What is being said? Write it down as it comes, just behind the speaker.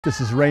This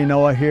is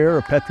Noah here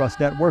of Petros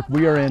Network.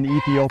 We are in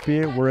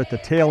Ethiopia. We're at the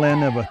tail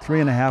end of a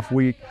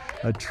 3.5-week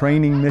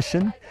training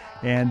mission.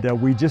 And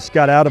we just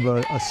got out of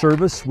a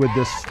service with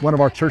one of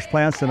our church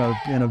plants in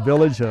a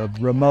village, a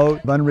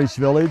remote, unreached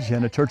village,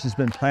 and a church has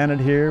been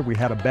planted here. We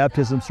had a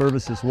baptism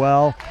service as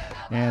well.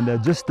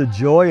 And just the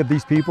joy of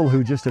these people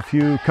who just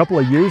couple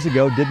of years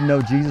ago didn't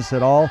know Jesus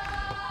at all,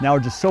 now are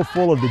just so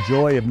full of the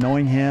joy of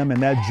knowing Him,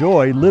 and that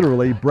joy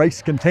literally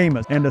breaks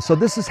containment. And so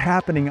this is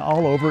happening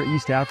all over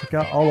East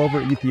Africa, all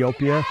over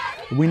Ethiopia.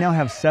 We now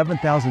have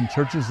 7,000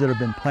 churches that have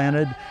been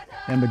planted,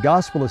 and the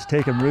gospel has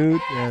taken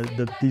root.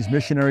 These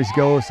missionaries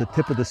go as the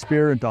tip of the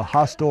spear into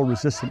hostile,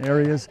 resistant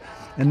areas,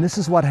 and this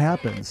is what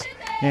happens.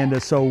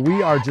 And so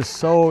we are just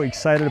so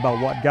excited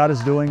about what God is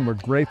doing. We're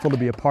grateful to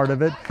be a part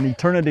of it. And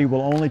eternity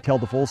will only tell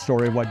the full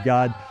story of what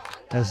God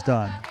has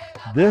done.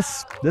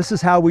 This is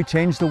how we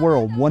change the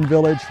world. One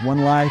village,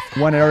 one life,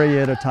 one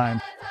area at a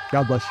time.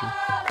 God bless you.